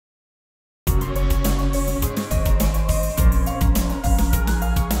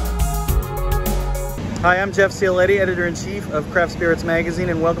Hi, I'm Jeff Cialetti, Editor-in-Chief of Craft Spirits Magazine,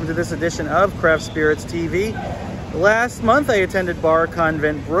 and welcome to this edition of Craft Spirits TV. Last month I attended Bar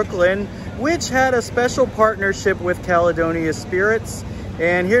Convent Brooklyn, which had a special partnership with Caledonia Spirits.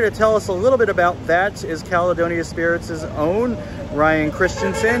 And here to tell us a little bit about that is Caledonia Spirits' own Ryan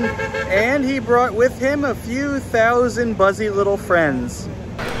Christensen, and he brought with him a few thousand buzzy little friends.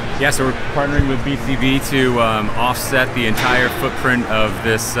 Yeah, so we're partnering with BCB to offset the entire footprint of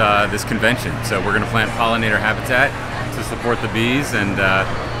this convention. So we're going to plant pollinator habitat to support the bees and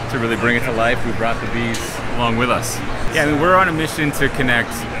to really bring it to life. We brought the bees along with us. Yeah, I mean, we're on a mission to connect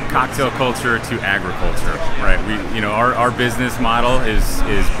cocktail culture to agriculture, right? Our business model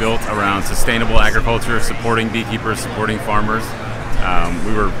is built around sustainable agriculture, supporting beekeepers, supporting farmers.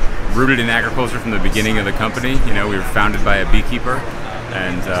 We were rooted in agriculture from the beginning of the company. We were founded by a beekeeper.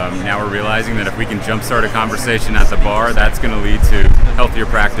 And now we're realizing that if we can jumpstart a conversation at the bar, that's going to lead to healthier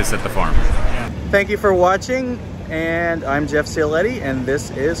practice at the farm. Thank you for watching, and I'm Jeff Cialetti, and this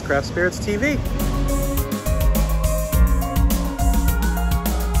is Craft Spirits TV.